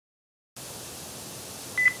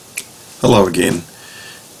Hello again.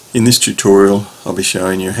 In this tutorial I'll be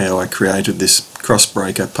showing you how I created this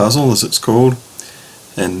Crossbreaker puzzle, as it's called,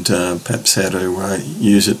 and perhaps how to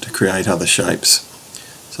use it to create other shapes.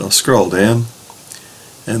 So I'll scroll down,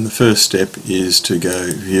 and the first step is to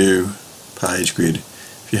go View, Page Grid.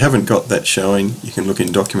 If you haven't got that showing, you can look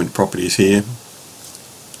in Document Properties here,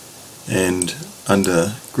 and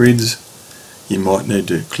under Grids you might need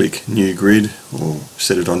to click New Grid, or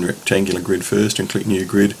set it on Rectangular Grid first and click New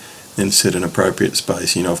Grid, then set an appropriate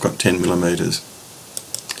spacing. I've got 10mm.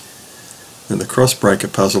 Now the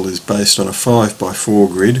Crossbreaker puzzle is based on a 5x4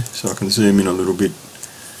 grid, so I can zoom in a little bit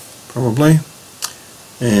probably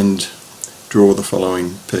and draw the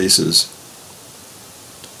following pieces.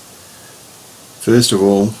 First of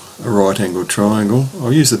all, a right angled triangle.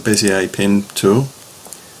 I'll use the Bezier pen tool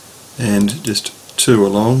and just 2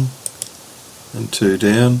 along and 2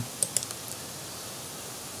 down,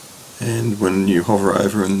 and when you hover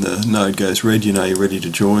over and the node goes red, you know you're ready to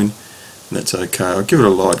join, and that's okay. I'll give it a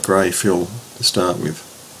light grey fill to start with.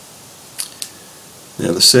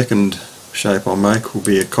 Now the second shape I'll make will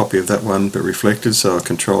be a copy of that one but reflected, so I'll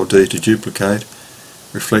Control D to duplicate,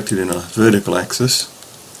 reflect it in a vertical axis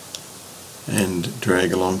and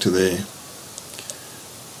drag along to there.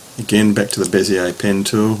 Again, back to the Bezier pen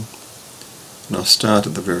tool, and I'll start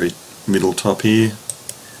at the very middle top here,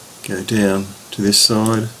 go down to this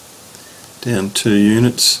side, down 2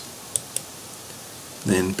 units,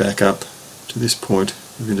 then back up to this point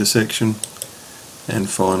of intersection, and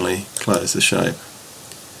finally close the shape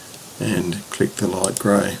and click the light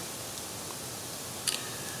grey.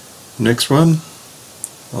 Next one,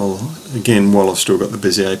 again, while I've still got the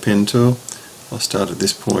Bezier pen tool, I'll start at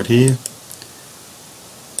this point here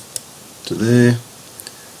to there,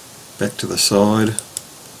 back to the side,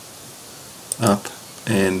 up,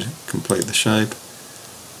 and complete the shape.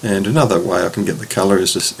 And another way I can get the colour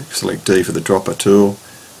is to select D for the dropper tool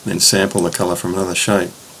and then sample the colour from another shape.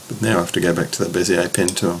 But now I have to go back to the Bezier pen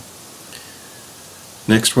tool.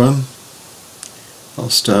 Next one, I'll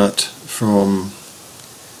start from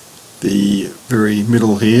the very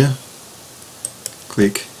middle here,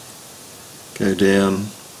 click, go down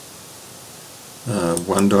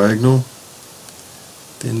 1 diagonal,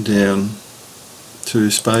 then down 2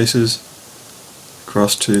 spaces,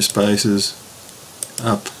 across 2 spaces,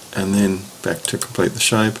 up, and then back to complete the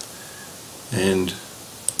shape. And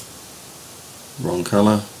wrong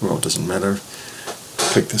colour, well, it doesn't matter,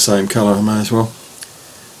 click the same colour, I may as well.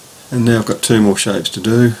 And now I've got 2 more shapes to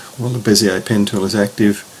do while the Bezier pen tool is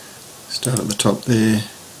active. Start at the top there,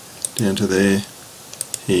 down to there,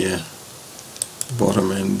 here, bottom,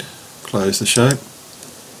 and close the shape.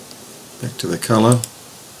 Back to the colour,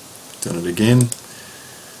 done it again.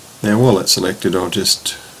 Now while that's selected, I'll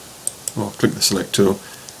click the select tool,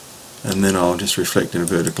 and then I'll just reflect in a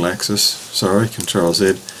vertical axis. Control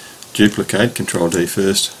Z, duplicate, Control D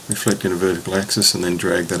first, reflect in a vertical axis, and then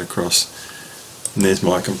drag that across. And there's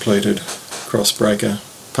my completed Crossbreaker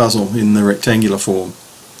puzzle in the rectangular form.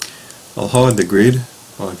 I'll hide the grid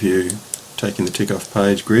by View, taking the tick off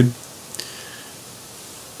Page Grid,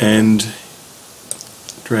 and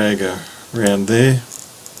drag around there.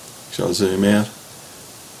 So I'll zoom out.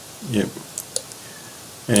 Yep.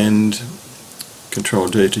 And Control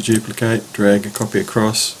D to duplicate, drag a copy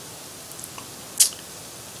across.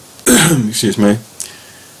 Excuse me.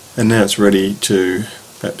 And now it's ready to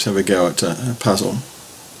perhaps have a go at a puzzle.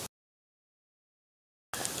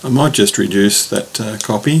 I might just reduce that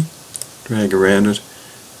copy, drag around it,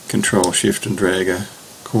 Control Shift and drag a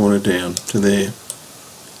corner down to there.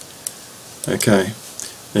 Okay,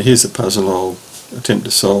 now here's the puzzle I'll attempt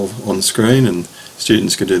to solve on screen, and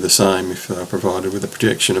students could do the same if they're provided with a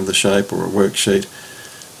projection of the shape or a worksheet,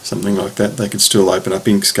 something like that. They could still open up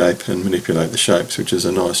Inkscape and manipulate the shapes, which is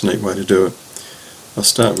a nice, neat way to do it. I'll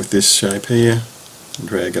start with this shape here and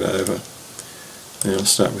drag it over. Then I'll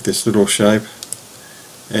start with this little shape,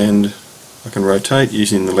 and I can rotate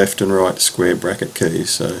using the left and right square bracket keys,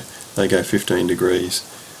 so they go 15 degrees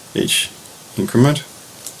each increment.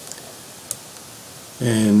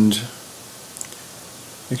 And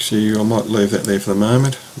actually, I might leave that there for the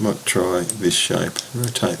moment. I might try this shape,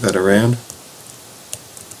 rotate that around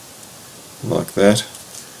like that,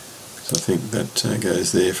 because I think that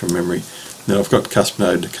goes there from memory. Now I've got cusp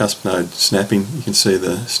node to cusp node snapping. You can see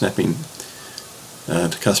the snapping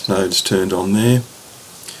to cusp nodes turned on there.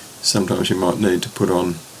 Sometimes you might need to put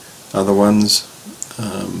on other ones,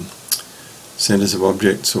 centres of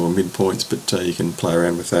objects or midpoints, but you can play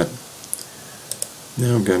around with that.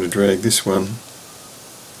 Now I'm going to drag this one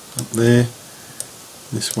up there.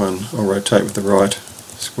 This one I'll rotate with the right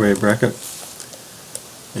square bracket,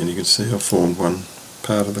 and you can see I've formed one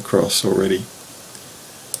part of the cross already.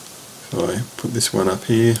 If I put this one up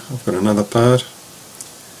here, I've got another part.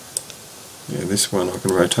 Yeah, this one I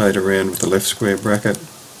can rotate around with the left square bracket.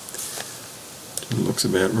 It looks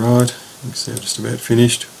about right. You can see I've just about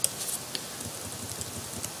finished.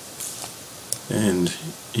 And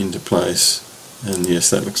into place. And yes,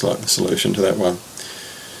 that looks like the solution to that one.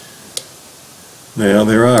 Now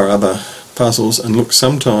there are other puzzles, and look,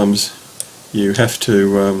 sometimes you have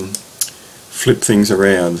to flip things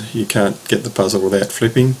around. You can't get the puzzle without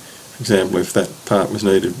flipping. For example, if that part was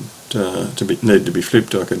needed to be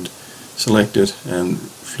flipped, I could select it and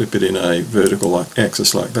flip it in a vertical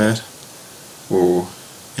axis like that, or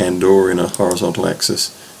in a horizontal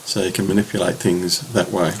axis, so you can manipulate things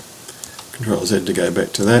that way. Control Z to go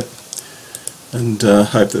back to that, and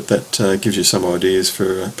hope that gives you some ideas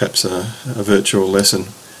for perhaps a virtual lesson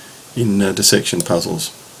in dissection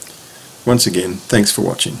puzzles. Once again, thanks for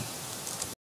watching.